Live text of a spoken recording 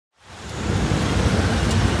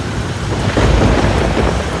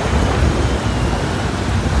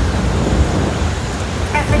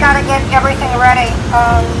get everything ready.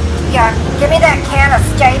 Yeah, give me that can of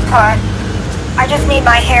Stay Put. I just need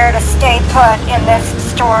my hair to stay put in this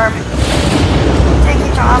storm. Thank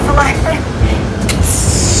you, Jocelyn.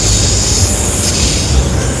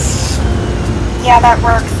 Yeah, that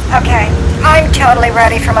works. Okay, I'm totally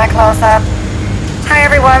ready for my close-up. Hi,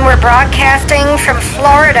 everyone. We're broadcasting from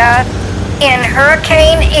Florida in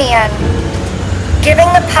Hurricane Ian, giving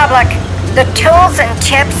the public the tools and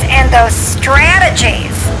tips and those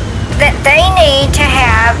strategies that they need to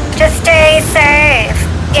have to stay safe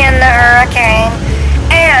in the hurricane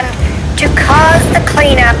and to cause the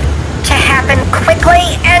cleanup to happen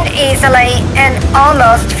quickly and easily and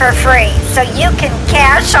almost for free, so you can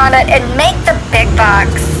cash on it and make the big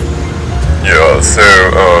bucks. Yeah, so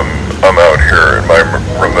I'm out here in my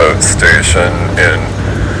remote station in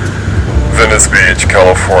Venice Beach,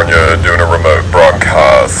 California, doing a remote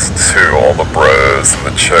broadcast to all the bros and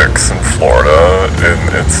the chicks in Florida,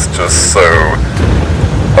 and it's just so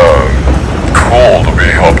cool to be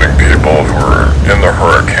helping people who are in the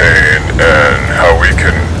hurricane and how we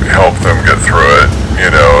can help them get through it, you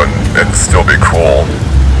know, and still be cool.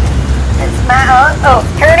 It's my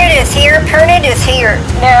Pernod is here. Pernod is here.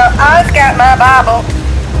 Now, I've got my Bible,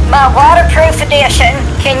 my waterproof edition.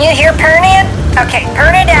 Can you hear Pernod? Okay,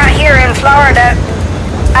 Pernod out here in Florida.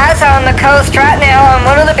 I's on the coast right now on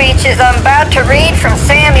one of the beaches. I'm about to read from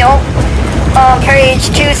Samuel on page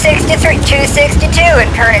 262 in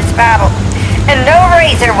Pernod's Bible. And no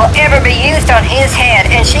razor will ever be used on his head.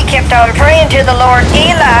 And she kept on praying to the Lord.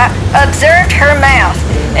 Eli observed her mouth,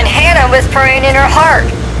 and Hannah was praying in her heart,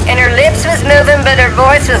 and her lips was moving, but her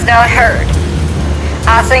voice was not heard.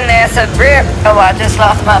 I think that's a grip. Oh, I just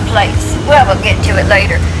lost my place. Well, we'll get to it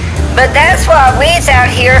later. But that's why we's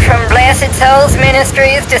out here from Blessed Souls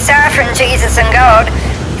Ministries, deciphering Jesus and God,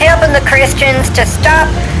 helping the Christians to stop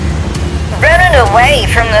running away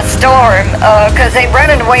from the storm, because they're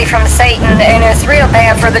running away from Satan, and it's real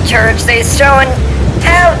bad for the church. They're showing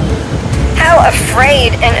how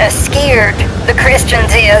afraid and scared the Christians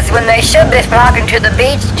is when they should be flocking to the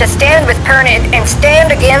beach to stand with Pernod and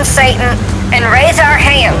stand against Satan and raise our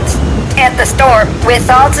hands at the storm with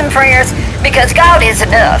thoughts and prayers, because God is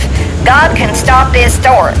enough. God can stop this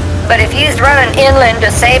storm. But if you're running inland to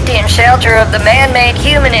safety and shelter of the man-made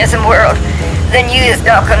humanism world, then you is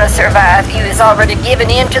not going to survive. You is already given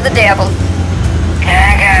in to the devil.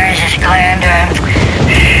 Hi guys, it's Glenda.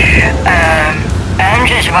 I'm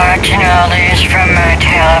just watching all this from my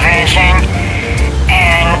television,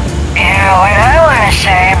 and you know what I want to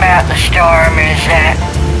say about the storm is that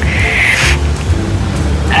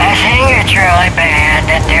I think it's really bad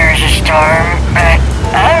that there's a storm, but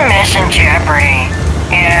I'm missing Jeopardy,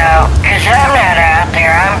 you know, because I'm not out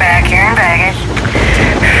there. I'm back here in Vegas.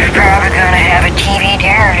 Probably gonna have a TV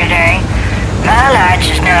dinner today. My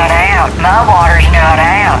lights is not out. My water's not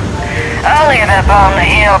out. I live up on the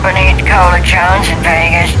hill beneath Cola Jones in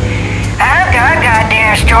Vegas. I've got a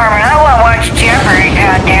goddamn storm and I want to watch Jeopardy,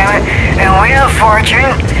 goddammit, and Wheel of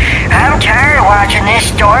Fortune. I'm tired of watching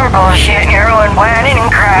this storm bullshit and everyone whining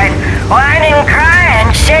and crying. Whining and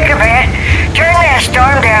crying, sick of it. Turn that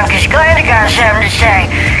storm down, cause Glenda got something to say.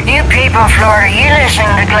 You people in Florida, you listen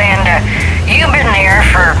to Glenda. You've been there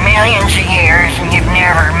for millions of years and you've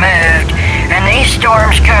never moved. And these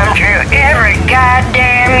storms come through every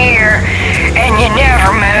goddamn year and you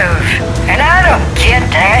never move. And I don't get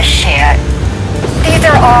that shit. These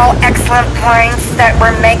are all excellent points that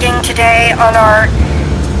we're making today on our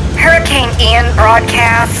Hurricane Ian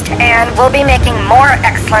broadcast, and we'll be making more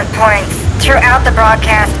excellent points throughout the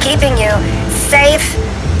broadcast, keeping you safe,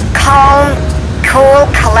 calm, cool,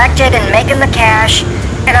 collected, and making the cash.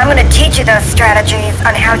 And I'm going to teach you those strategies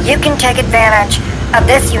on how you can take advantage of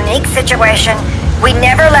this unique situation. We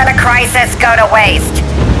never let a crisis go to waste.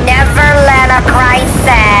 Never let a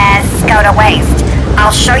crisis go to waste.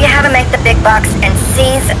 I'll show you how to make the big bucks and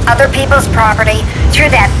seize other people's property through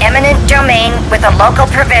that eminent domain with a local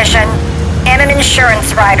provision and an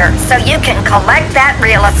insurance rider, so you can collect that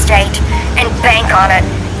real estate and bank on it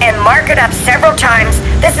and mark it up several times.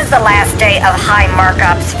 This is the last day of high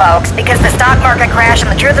markups, folks, because the stock market crashed, and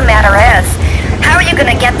the truth of the matter is, how are you going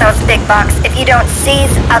to get those big bucks if you don't seize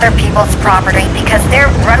other people's property? Because they're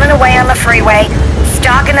running away on the freeway,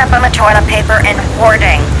 stocking up on the toilet paper, and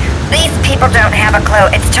hoarding. These people don't have a clue.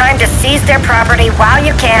 It's time to seize their property while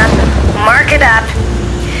you can, mark it up.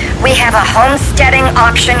 We have a homesteading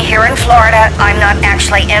auction here in Florida. I'm not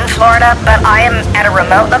actually in Florida, but I am at a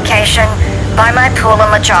remote location by my pool in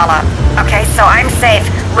La Jolla. Okay, so I'm safe.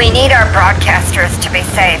 We need our broadcasters to be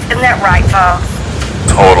safe. Isn't that right, folks?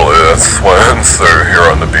 Totally, that's why I'm so here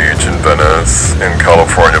on the beach in Venice, in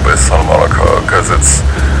California by Santa Monica, because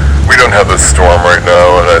we don't have this storm right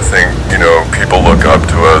now, and I think, people look up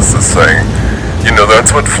to us as saying,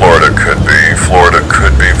 that's what Florida could be. Florida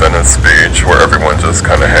could be Venice Beach, where everyone just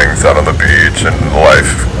kind of hangs out on the beach and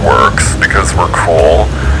life works because we're cool.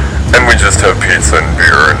 And we just have pizza and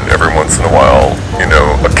beer, and every once in a while,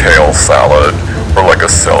 a kale salad or like a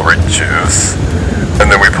celery juice. And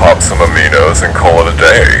then we pop some aminos and call it a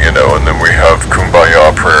day, and then we have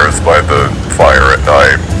kumbaya prayers by the fire at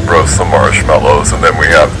night, roast some marshmallows, and then we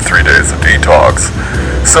have 3 days of detox.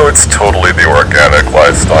 So it's totally the organic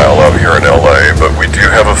lifestyle out here in LA, but we do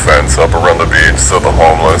have a fence up around the beach so the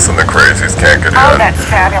homeless and the crazies can't get in. Oh, that's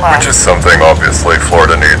fabulous. Which is something obviously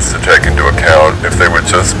Florida needs to take into account. If they would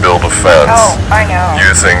just build a fence I know.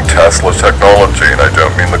 using Tesla technology, and I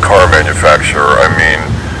don't mean the car manufacturer, I mean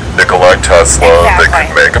Nikola Tesla. Exactly. They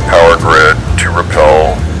could make a power grid to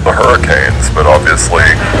repel the hurricanes, but obviously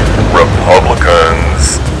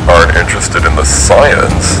Republicans aren't interested in the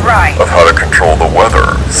science of how to control the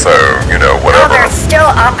weather. So, whatever. Oh, they're still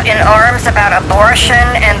up in arms about abortion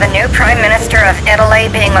and the new Prime Minister of Italy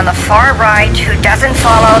being on the far right, who doesn't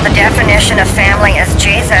follow the definition of family as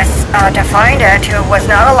Jesus defined it, who was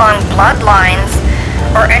not along bloodlines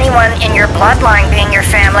or anyone in your bloodline being your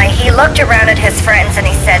family. He looked around at his friends and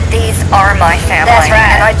he said, "These are my family." That's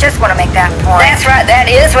right. And I just want to make that point. That's right.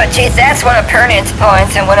 That is what Jesus. That's one of Pernod's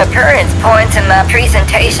points, and one of Pernod's points in my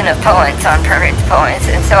presentation of points on Pernod's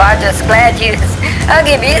points. And so I'm just glad I'll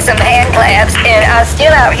give you some hand claps. And I'm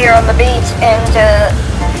still out here on the beach, and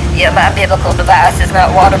my biblical device is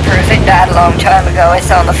not waterproof. It died a long time ago.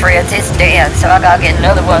 It's on the fritz. It's dead. So I gotta get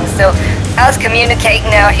another one. So I was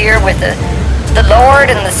communicating out here with the Lord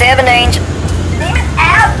and the 7 angels. Demon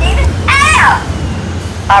out! Demon out!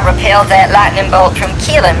 I repelled that lightning bolt from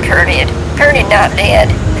killing Pernod. Pernod not dead.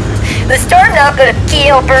 The storm not gonna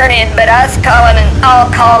kill Pernod, but I was calling an all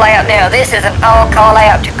call out now. This is an all call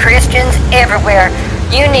out to Christians everywhere.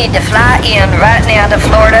 You need to fly in right now to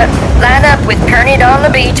Florida. Line up with Pernod on the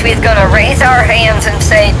beach. We're gonna raise our hands and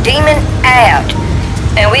say, "Demon out."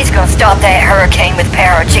 And we're gonna stop that hurricane with the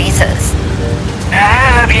power of Jesus.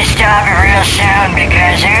 I hope you stop it real soon,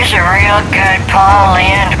 because there's a real good Paul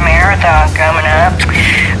Lynde marathon coming up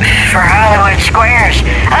for Hollywood Squares.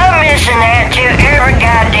 I'm missing that too. Every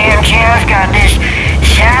goddamn channel's got this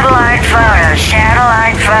satellite photo.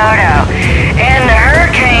 And the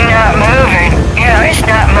hurricane not moving. It's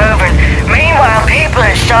not moving. Meanwhile, people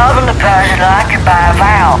are solving the puzzle like a by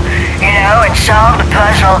vowel, and solve the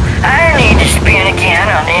puzzle. I need to spin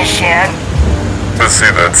again on this shit. But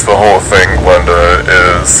see, that's the whole thing, Glenda,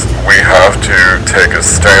 is we have to take a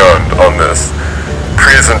stand on this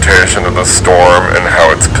presentation of the storm and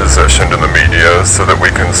how it's positioned in the media so that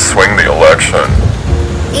we can swing the election.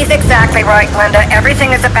 He's exactly right, Glenda.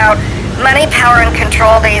 Everything is about money, power, and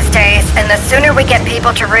control these days, and the sooner we get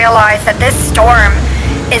people to realize that this storm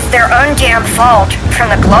is their own damn fault, from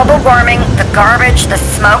the global warming, the garbage, the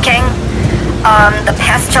smoking, the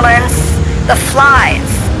pestilence, the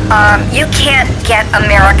flies. You can't get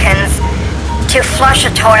Americans to flush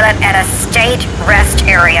a toilet at a state rest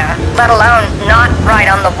area, let alone not right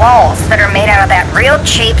on the walls that are made out of that real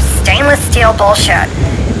cheap stainless steel bullshit.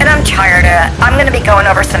 And I'm tired of it. I'm going to be going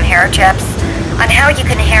over some hair tips on how you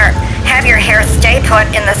can have your hair stay put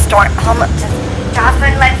in the storm.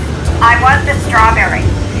 Jocelyn, I want the strawberry.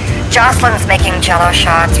 Jocelyn's making Jell-O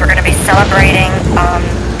shots. We're going to be celebrating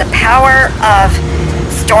the power of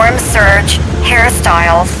storm surge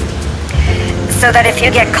hairstyles, so that if you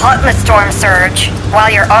get caught in the storm surge while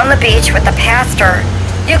you're on the beach with the pastor,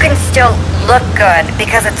 you can still look good,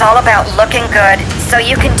 because it's all about looking good. So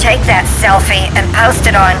you can take that selfie and post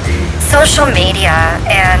it on social media,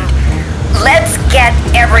 and let's get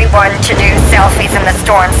everyone to do selfies in the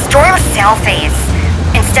storm. Storm selfies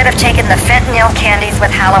instead of taking the fentanyl candies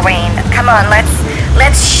with Halloween. Come on,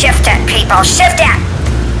 let's shift it, people. Shift it!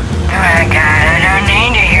 Oh my God, I don't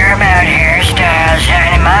need to hear about hairstyles,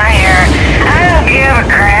 honey. My hair, I don't give a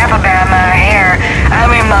crap about my hair. I'm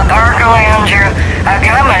in my park lounger. I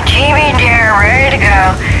got my TV there ready to go,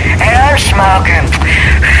 and I'm smoking.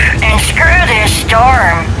 And screw this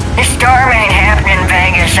storm. This storm ain't happening in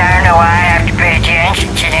Vegas. I don't know why I have to pay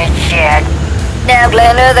attention to this shit. Now,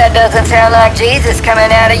 Glenda, that doesn't sound like Jesus coming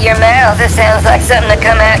out of your mouth. It sounds like something to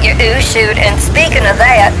come out your ooh shoot. And speaking of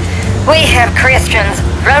that, we have Christians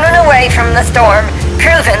running away from the storm,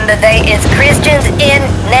 proving that they is Christians in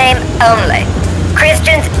name only.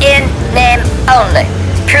 Christians in name only.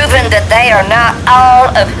 Proving that they are not all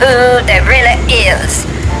of who they really is.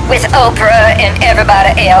 with Oprah and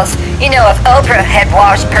everybody else. You know, if Oprah had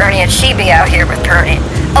watched Pernod, she'd be out here with Pernod.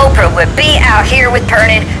 Oprah would be out here with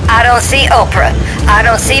Pernod. I don't see Oprah. I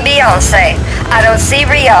don't see Beyonce. I don't see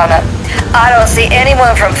Rihanna. I don't see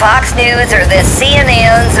anyone from Fox News or the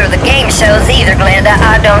CNNs or the game shows either, Glenda.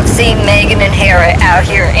 I don't see Meghan and Harry out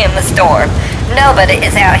here in the storm. Nobody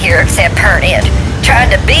is out here except Pernod,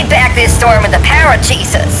 trying to beat back this storm with the power of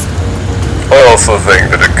Jesus. I also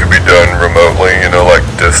think that it could be done remotely, you know, like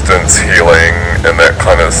distance healing and that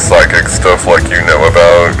kind of psychic stuff like you know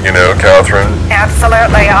about, you know, Catherine?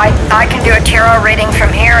 Absolutely. I can do a tarot reading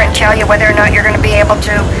from here and tell you whether or not you're going to be able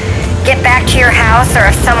to get back to your house, or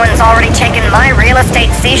if someone's already taken my real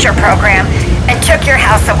estate seizure program and took your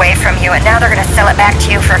house away from you, and now they're going to sell it back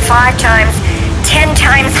to you for 5 times, 10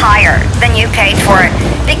 times higher than you paid for it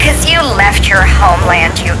because you left your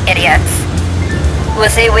homeland, you idiots. Well,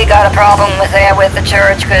 see, we got a problem with that with the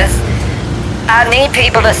church, because I need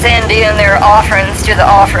people to send in their offerings to the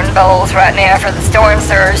offering bowls right now for the storm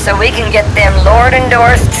surge so we can get them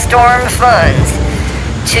Lord-endorsed storm funds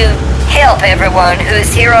to help everyone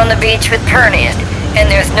who's here on the beach with Pernod. And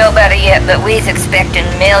there's nobody yet, but we's expecting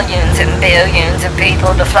millions and billions of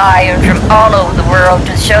people to fly in from all over the world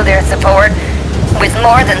to show their support with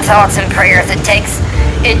more than thoughts and prayers. It takes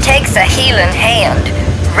a healing hand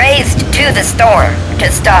raised to the storm to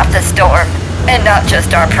stop the storm, and not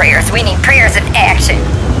just our prayers. We need prayers in action.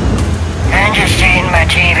 I'm just eating my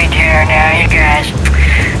TV dinner now, you guys.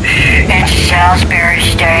 It's Salisbury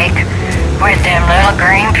steak with them little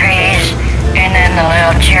green peas and then the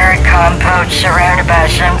little cherry compote surrounded by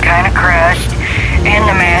some kind of crust and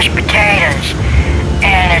the mashed potatoes.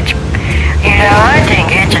 And it's, you know, I think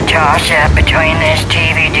it's a toss-up between this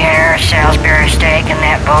TV dinner, Salisbury steak, and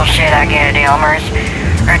that bullshit I get at Elmer's,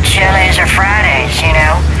 or Chili's or Fridays, you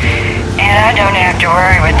know. And I don't have to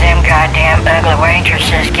worry with them goddamn ugly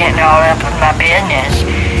waitresses getting all up in my business.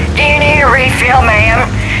 Do you need a refill, ma'am?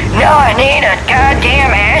 No, I need a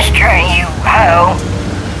goddamn ashtray, you hoe.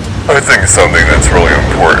 I think something that's really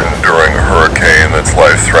important during a hurricane that's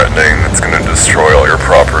life-threatening, that's going to destroy all your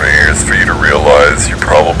property, is for you to realize you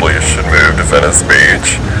probably should move to Venice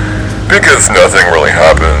Beach. Because nothing really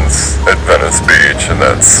happens at Venice Beach, and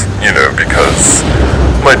that's, you know, because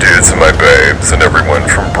my dudes and my babes and everyone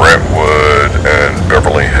from Brentwood and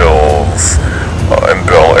Beverly Hills and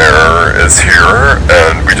Bel Air is here,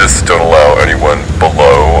 and we just don't allow anyone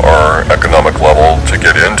below our economic level to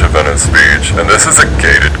get into Venice Beach. And this is a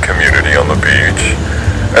gated community on the beach,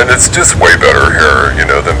 and it's just way better here, you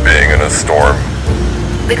know, than being in a storm.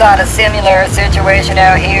 We got a similar situation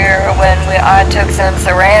out here when I took some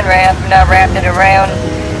saran wrap and I wrapped it around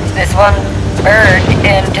this one bird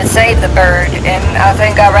and to save the bird, and I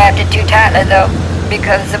think I wrapped it too tightly though,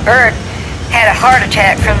 because the bird had a heart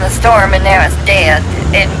attack from the storm and now it's dead.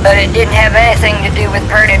 But it didn't have anything to do with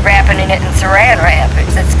Pernod wrapping it in saran wrap.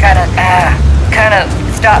 It's kind of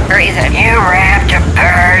stopped breathing. You wrapped a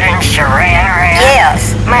bird in saran wrap?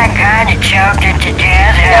 Yes. My God, you choked it to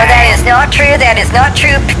death. No, that is not true. That is not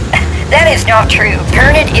true. That is not true.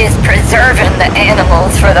 Pernod is preserving the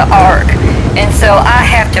animals for the ark. And so I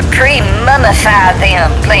have to pre-mummify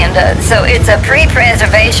them, Glenda. So it's a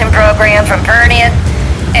pre-preservation program from Pernod.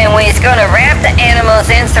 And we're going to wrap the animals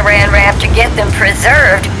in saran wrap to get them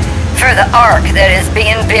preserved for the ark that is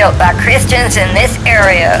being built by Christians in this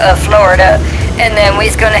area of Florida. And then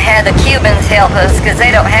we're going to have the Cubans help us because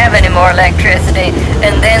they don't have any more electricity.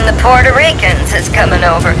 And then the Puerto Ricans is coming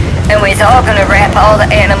over. And we're all going to wrap all the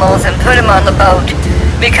animals and put them on the boat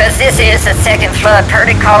because this is the second flood.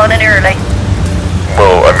 Pernod calling it early.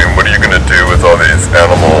 Well, I mean, what are you going to do with all these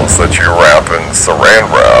animals that you wrap in saran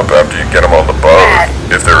wrap after you get them on the boat?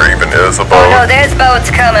 If there even is a boat? Oh, no, there's boats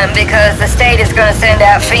coming because the state is going to send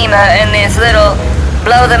out FEMA in these little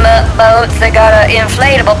blow-them-up boats. They got an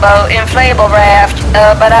inflatable boat, inflatable raft,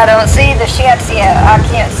 but I don't see the ships yet. I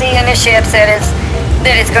can't see any ships that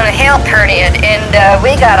is going to help Pernod. And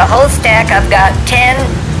we got a whole stack. I've got 10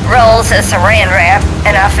 rolls of saran wrap,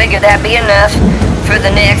 and I figured that'd be enough for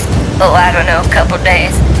the next, I don't know, couple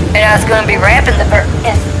days. And I was going to be wrapping the bird.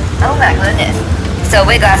 Oh my goodness. So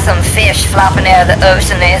we got some fish flopping out of the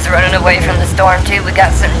ocean that's running away from the storm too. We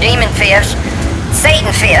got some demon fish,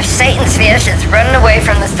 Satan's fish is running away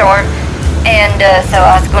from the storm. And so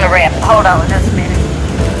I was going to wrap. Hold on just a minute.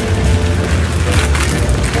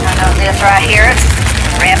 I know this right here.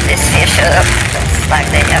 Wrap this fish up. Just like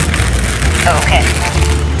that. Okay.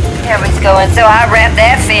 There we go. And so I wrapped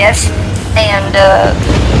that fish. And,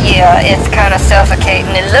 yeah, it's kind of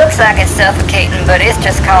suffocating. It looks like it's suffocating, but it's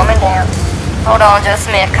just calming down. Hold on just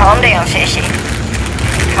a minute. Calm down, fishy.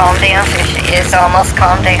 Calm down, fishy. It's almost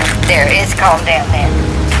calmed down. There, it's calmed down now.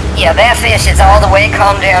 Yeah, that fish is all the way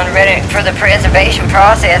calmed down, ready for the preservation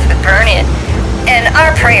process with Pernian. And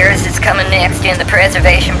our prayers is coming next in the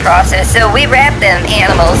preservation process. So we wrap them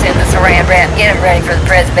animals in the saran wrap, get them ready for the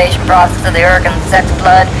preservation process of the ark and the second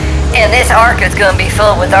flood. And this ark is going to be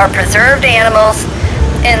filled with our preserved animals.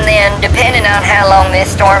 And then, depending on how long this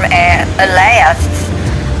storm lasts,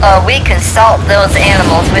 we can salt those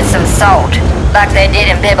animals with some salt, like they did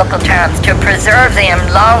in biblical times, to preserve them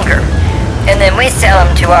longer. And then we sell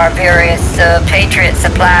them to our various Patriot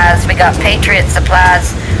supplies. We got Patriot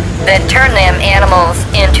supplies that turn them animals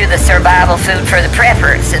into the survival food for the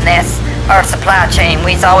preppers, and that's our supply chain.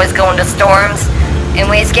 We's always going to storms, and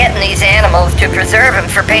we's getting these animals to preserve them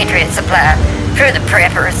for Patriot supply for the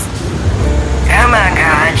preppers. Oh my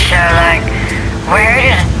God, so like, where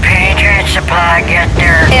does Patriot Supply get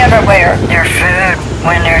their food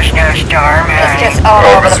when there's no storm? It's just all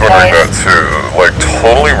I over was the wondering place. that too. Like,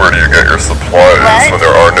 totally, where do you get your supplies What? when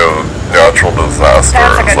there are no natural disasters?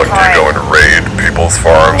 That's a good Like, do you go point. and raid people's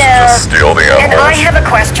farms No. and just steal the And I animals? have a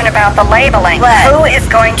question about the labeling. What? Who is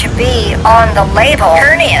going to be on the label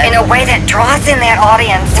Pernian. in a way that draws in that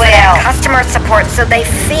audience for that customer support so they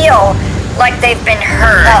feel like they've been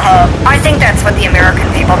heard? I think that's what the American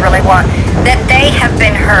people really want. That they have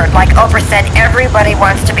been heard. Like Oprah said, everybody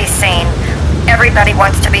wants to be seen. Everybody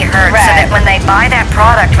wants to be heard. So Right. that when they buy that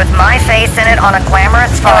product with my face in it on a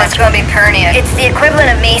glamorous Oh, font, it's going to be Pernian. it's the equivalent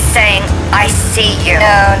of me saying, I see you.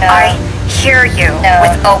 No. I hear you No.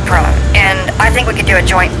 with Oprah. And I think we could do a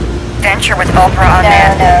joint venture with Oprah on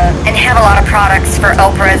that. No. And have a lot of products for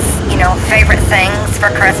Oprah's, favorite things for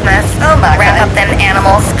Christmas. Oh my Wrap God. up them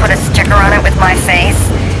animals, put a sticker on it with my face,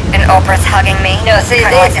 and Oprah's hugging me. No, see,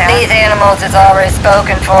 Kinda like that. these animals is already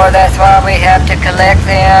spoken for. That's why we have to collect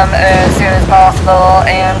them as soon as possible.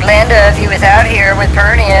 And Glenda, if you was out here with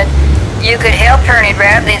Pernian, you could help Pernian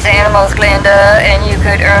wrap these animals, Glenda, and you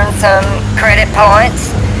could earn some credit points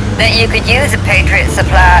that you could use at Patriot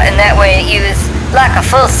Supply, and that way it use like a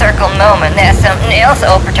full circle moment. That's something else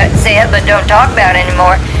Oprah said, but don't talk about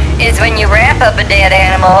anymore, is when you wrap up a dead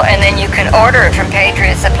animal and then you can order it from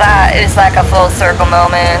Patriot Supply. It's like a full circle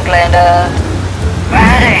moment, Glenda.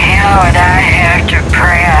 Why the hell would I have to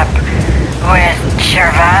prep with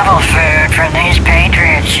survival food from these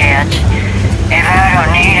Patriot shits if I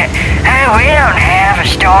don't need it? Hey, we don't have a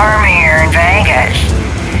storm here in Vegas.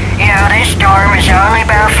 This storm is only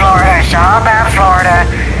about Florida. It's all about Florida.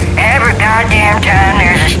 Every goddamn time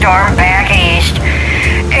there's a storm back east,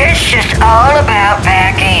 it's just all about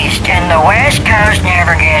back east, and the West Coast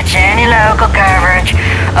never gets any local coverage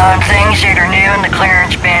on things that are new in the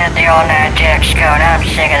clearance bin at the all-night text code. I'm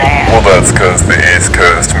sick of that. Well, that's because the East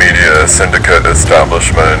Coast Media Syndicate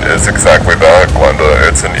establishment is exactly that, Glenda.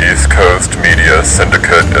 It's an East Coast Media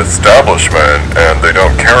Syndicate establishment, and they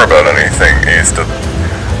don't care about anything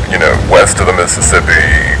west of the Mississippi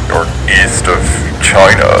or east of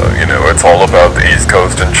China. It's all about the East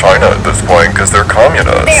Coast and China at this point because they're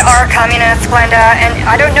communists. They are communists, Glenda, and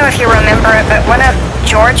I don't know if you remember it, but one of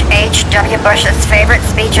George H.W. Bush's favorite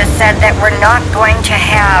speeches said that we're not going to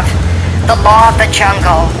have the law of the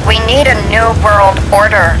jungle. We need a new world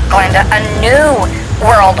order, Glenda, a new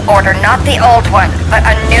world order, not the old one, but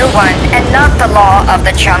a new one, and not the law of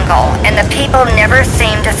the jungle. And the people never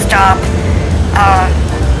seem to stop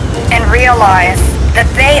and realize that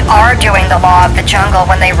they are doing the law of the jungle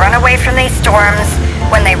when they run away from these storms,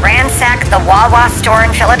 when they ransack the Wawa store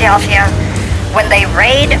in Philadelphia, when they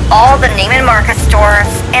raid all the Neiman Marcus stores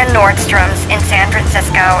and Nordstrom's in San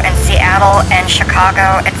Francisco and Seattle and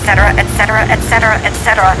Chicago, etc., etc., etc.,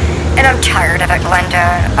 etc. And I'm tired of it,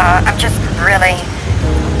 Glenda. I'm just really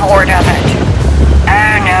bored of it.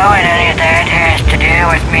 I don't know what any of that has to do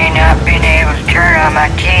with me not being able to turn on my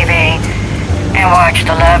TV and watch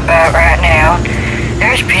the Love Boat right now.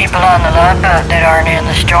 There's people on the Love Boat that aren't in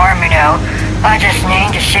the storm, I just need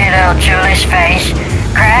to see little Julie's face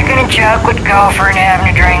cracking a joke with Gopher and having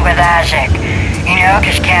a drink with Isaac.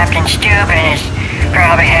 Because Captain Steuben is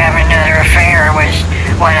probably having another affair with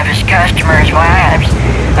one of his customers' wives.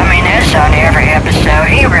 I mean, that's on every episode.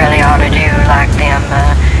 He really ought to do like them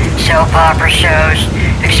soap opera shows,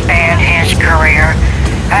 expand his career.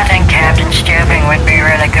 I think Captain Steuben would be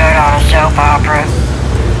really good on a soap opera.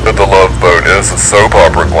 But the Love Boat is a soap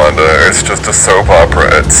opera, Glenda. It's just a soap opera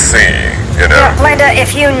at sea, Yeah, Glenda,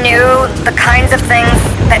 if you knew the kinds of things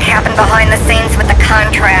that happen behind the scenes with the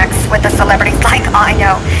contracts with the celebrities, like I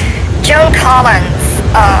know. Joan Collins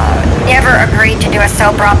never agreed to do a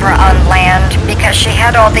soap opera on land because she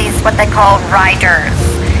had all these, what they call riders,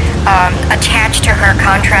 attached to her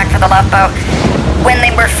contract for the Love Boat. When they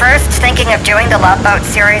were first thinking of doing the Love Boat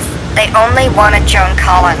series, they only wanted Joan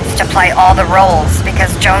Collins to play all the roles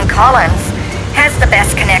because Joan Collins has the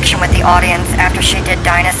best connection with the audience after she did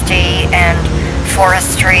Dynasty and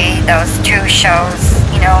Forestry, those two shows,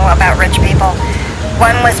 about rich people.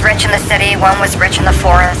 One was Rich in the City, one was Rich in the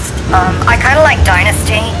Forest. I kind of like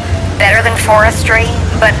Dynasty better than Forestry,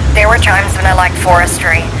 but there were times when I liked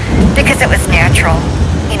Forestry because it was natural,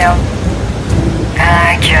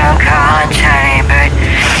 I like Joan Collins, honey, but,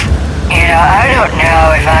 I don't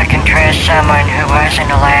know if I can trust someone who wasn't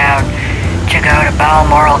allowed to go to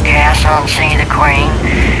Balmoral Castle and see the Queen,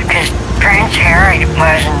 because Prince Harry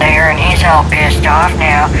wasn't there and he's all pissed off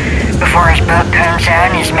now before his book comes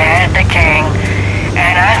out and he's mad at the King.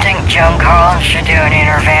 And I think Joan Collins should do an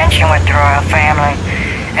intervention with the royal family,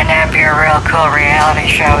 and that'd be a real cool reality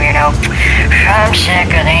show, I'm sick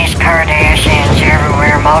of these Kardashians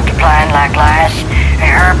everywhere multiplying like lice and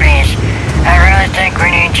herpes. I really think we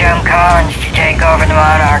need Joan Collins to take over the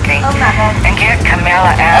monarchy. Oh my God. And get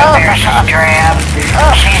Camilla out of there. She's drab.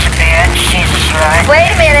 She's a bitch. She's a slut. Wait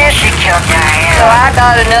a minute. She killed Diana. So I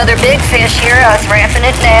got another big fish here. I was wrapping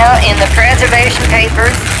it now in the preservation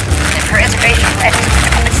papers. The preservation papers.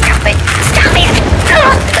 Stop it.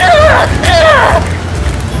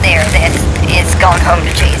 There, it's gone home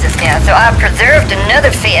to Jesus now. So I preserved another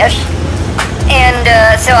fish. And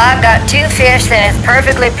so I've got two fish that is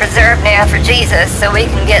perfectly preserved now for Jesus, so we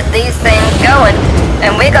can get these things going.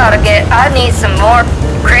 And I need some more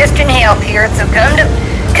Christian help here. So come to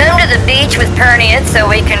the beach with Pernian so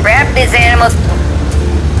we can wrap these animals.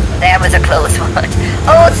 That was a close one.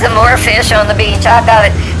 Oh, some more fish on the beach. I got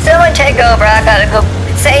it. Someone take over. I gotta go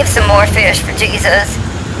save some more fish for Jesus.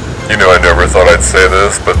 I never thought I'd say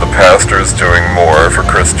this, but the pastor's doing more for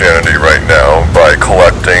Christianity right now by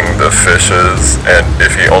collecting the fishes, and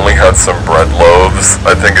if he only had some bread loaves,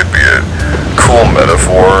 I think it'd be a cool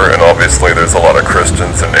metaphor. And obviously there's a lot of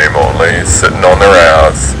Christians in name only sitting on their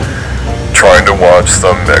ass trying to watch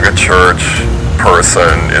some mega church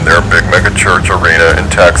person in their big mega church arena in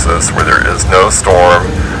Texas where there is no storm.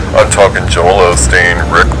 I'm talking Joel Osteen,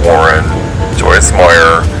 Rick Warren, Joyce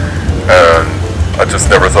Meyer, and I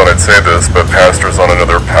just never thought I'd say this, but pastor's on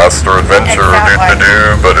another pastor adventure,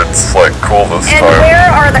 Exactly. but it's like cool this And time.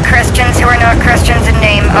 where are the Christians who are not Christians in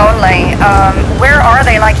name only? Where are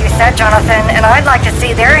they, like you said, Jonathan? And I'd like to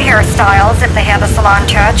see their hairstyles if they have a salon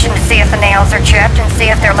touch, and see if the nails are chipped, and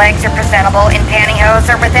see if their legs are presentable in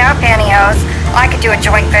pantyhose or without pantyhose. I could do a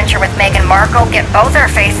joint venture with Meghan Markle, get both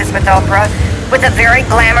our faces with Oprah, with a very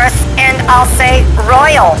glamorous and I'll say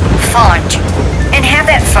royal font, and have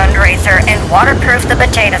that fundraiser and waterproof the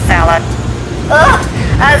potato salad. Oh,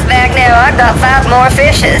 I was back now. I got 5 more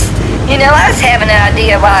fishes. I was having an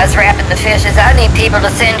idea while I was wrapping the fishes. I need people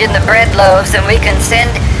to send in the bread loaves, and we can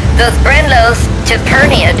send those bread loaves to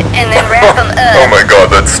Pernian and then wrap them up. Oh my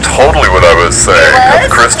God, that's totally what I was saying. It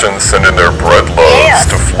was? Have Christians send in their bread loaves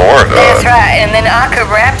Yes. to Florida. That's right, and then I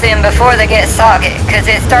could wrap them before they get soggy,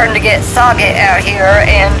 because it's starting to get soggy out here.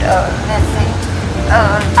 And let's see.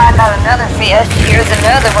 I got another fish. Here's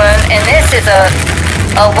another one, and this is a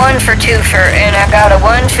 1 for 2-fer, and I got a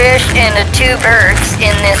 1 fish and a 2 birds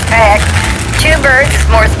in this pack. 2 birds is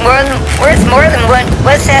worth more than one.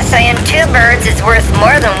 What's that saying? 2 birds is worth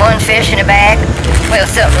more than 1 fish in a bag. Well,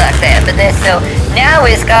 something like that. But so now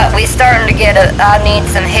we starting to get I need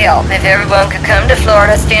some help. If everyone could come to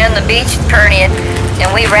Florida, stand on the beach with Pernian, and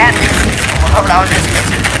we wrap this. Hold on,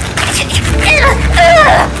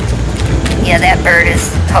 Yeah, that bird is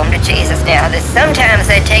home to Jesus now. Sometimes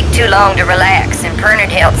they take too long to relax, and Pernod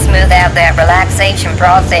helps smooth out that relaxation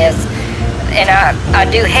process. And I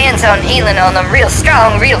do hands-on healing on them real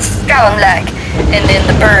strong like. And then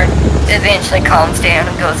the bird eventually calms down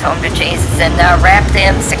and goes home to Jesus. And I wrap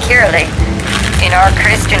them securely in our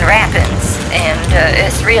Christian wrappings. And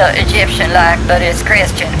it's real Egyptian-like, but it's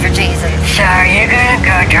Christian for Jesus. So are you gonna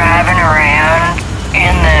go driving around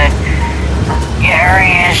in the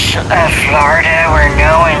areas of Florida where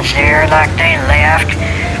no one's there, like they left,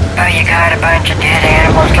 but you got a bunch of dead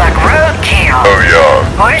animals like roadkill? Oh yeah.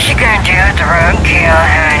 What is you gonna do with the roadkill,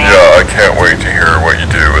 honey? Yeah, I can't wait to hear what you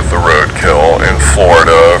do with the roadkill in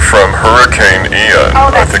Florida from Hurricane Ian. Oh,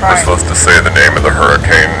 I that's think right. we're supposed to say the name of the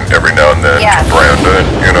hurricane every now and then Yes. to brand it,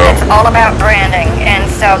 It's all about branding. And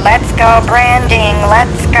so let's go branding,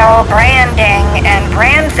 and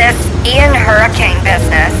brand this Ian Hurricane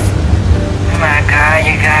business. Oh my God,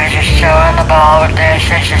 you guys are so on the ball with this.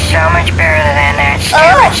 This is so much better than that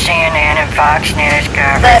stupid CNN and Fox News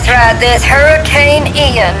coverage. That's right, this Hurricane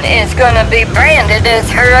Ian is going to be branded as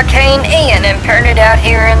Hurricane Ian and printed out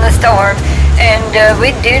here in the storm. And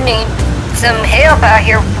we do need some help out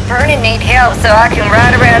here. Bernie need help so I can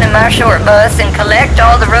ride around in my short bus and collect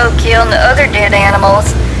all the roadkill and the other dead animals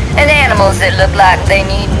and animals that look like they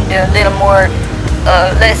need a little more,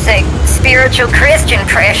 let's say, spiritual Christian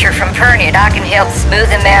pressure from Perniet. I can help smooth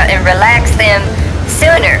them out and relax them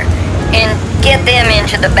sooner and get them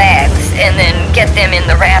into the bags and then get them in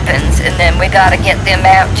the wrappings, and then we gotta get them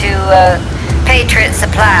out to Patriot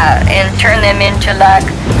Supply and turn them into, like,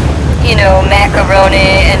 you know,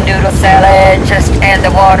 macaroni and noodle salad. Just add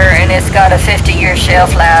the water and it's got a 50-year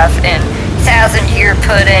shelf life, and 1,000-year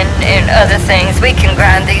pudding and other things. We can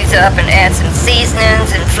grind these up and add some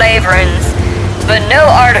seasonings and flavorings, but no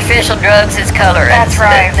artificial drugs as colorants. That's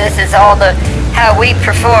right. This is all how we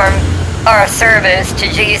perform our service to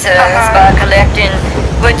Jesus by collecting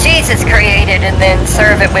what Jesus created and then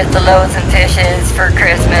serve it with the loaves and fishes for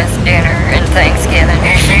Christmas dinner and Thanksgiving.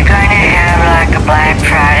 Is he going to have like a Black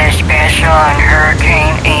Friday special on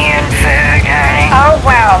Hurricane Ian food, honey? Oh,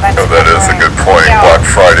 wow, that's No, that is a good point. Yeah. Black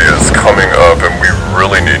Friday is coming up, and we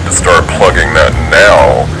really need to start plugging that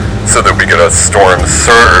now so that we get a storm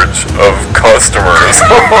surge of customers.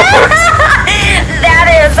 That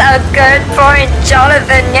is a good point,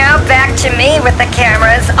 Jonathan. Now back to me with the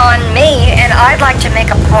cameras on me, and I'd like to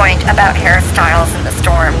make a point about hairstyles in the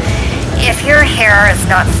storm. If your hair is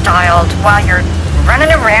not styled while you're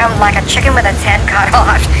running around like a chicken with its head cut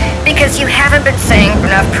off because you haven't been saying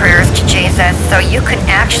enough prayers to Jesus, so you can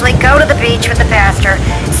actually go to the beach with the pastor,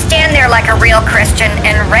 stand there like a real Christian,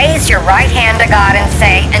 and raise your right hand to God and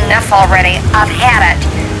say, enough already, I've had it.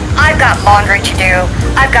 I've got laundry to do,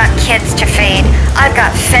 I've got kids to feed, I've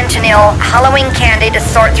got fentanyl, Halloween candy to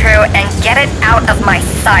sort through and get it out of my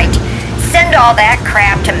sight. Send all that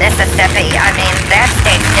crap to Mississippi. I mean, that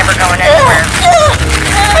state's never going anywhere.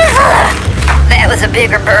 That was a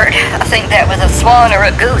bigger bird. I think that was a swan or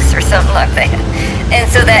a goose or something like that. And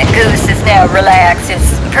so that goose is now relaxed.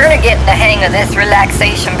 It's pretty getting the hang of this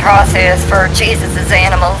relaxation process for Jesus'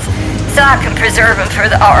 animals, so I can preserve them for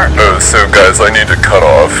the ark. So guys, I need to cut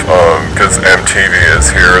off because MTV is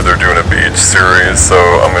here. They're doing a beach series, so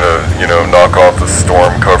I'm gonna, knock off the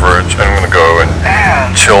storm coverage, and I'm gonna go and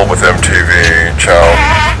chill with MTV. Ciao.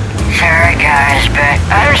 Sorry guys, but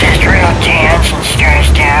I'm just real tense and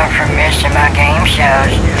stressed out from missing my game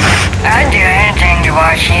shows. I'd do anything to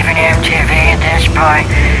watch even MTV at this point.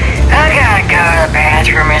 I gotta go to the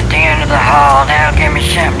bathroom at the end of the hall. That'll give me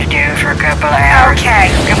something to do for a couple of hours. Okay.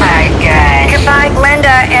 Goodbye, guys. Goodbye,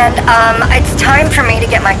 Glenda, and it's time for me to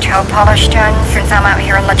get my toe polish done since I'm out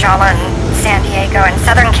here in La Jolla and San Diego and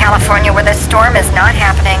Southern California where the storm is not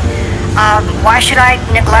happening. Why should I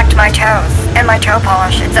neglect my toes and my toe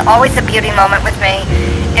polish? It's always a beauty moment with me.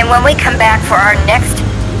 And when we come back for our next,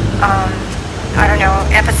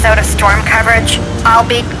 episode of storm coverage, I'll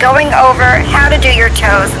be going over how to do your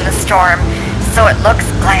toes in the storm so it looks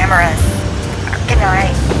glamorous. Good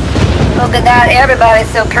night. Well, good night, everybody.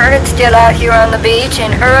 So Pernod's still out here on the beach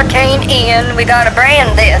in Hurricane Ian. We gotta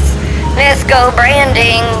brand this. Let's go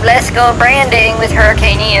branding. Let's go branding with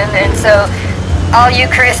Hurricane Ian. And so, all you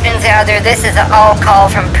Christians out there, this is an all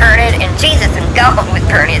call from Pernod and Jesus and God with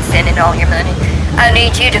Pernod sending all your money. I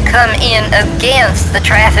need you to come in against the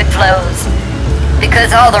traffic flows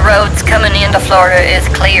because all the roads coming into Florida is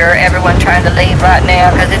clear. Everyone trying to leave right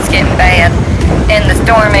now because it's getting bad. And the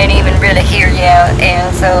storm ain't even really here yet.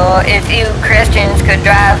 And so if you Christians could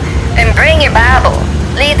drive and bring your Bible,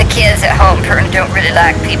 leave the kids at home. Pernod don't really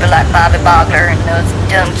like people like Bobby Bogler and those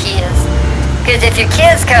dumb kids. Because if your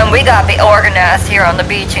kids come, we gotta be organized here on the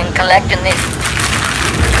beach and collecting this.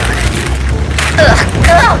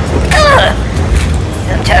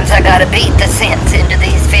 Sometimes I gotta beat the sense into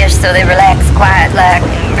these fish so they relax quiet like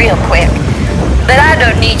and real quick. But I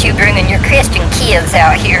don't need you bringing your Christian kids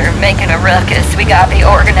out here making a ruckus. We gotta be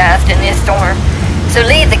organized in this storm. So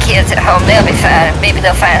leave the kids at home, they'll be fine. Maybe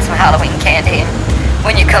they'll find some Halloween candy. And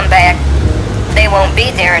when you come back, they won't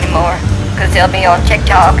be there anymore because they'll be on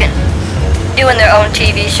TikTok and doing their own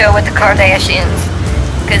TV show with the Kardashians,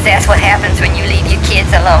 because that's what happens when you leave your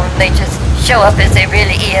kids alone. They just show up as they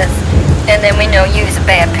really is, and then we know you's a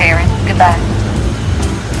bad parent. Goodbye.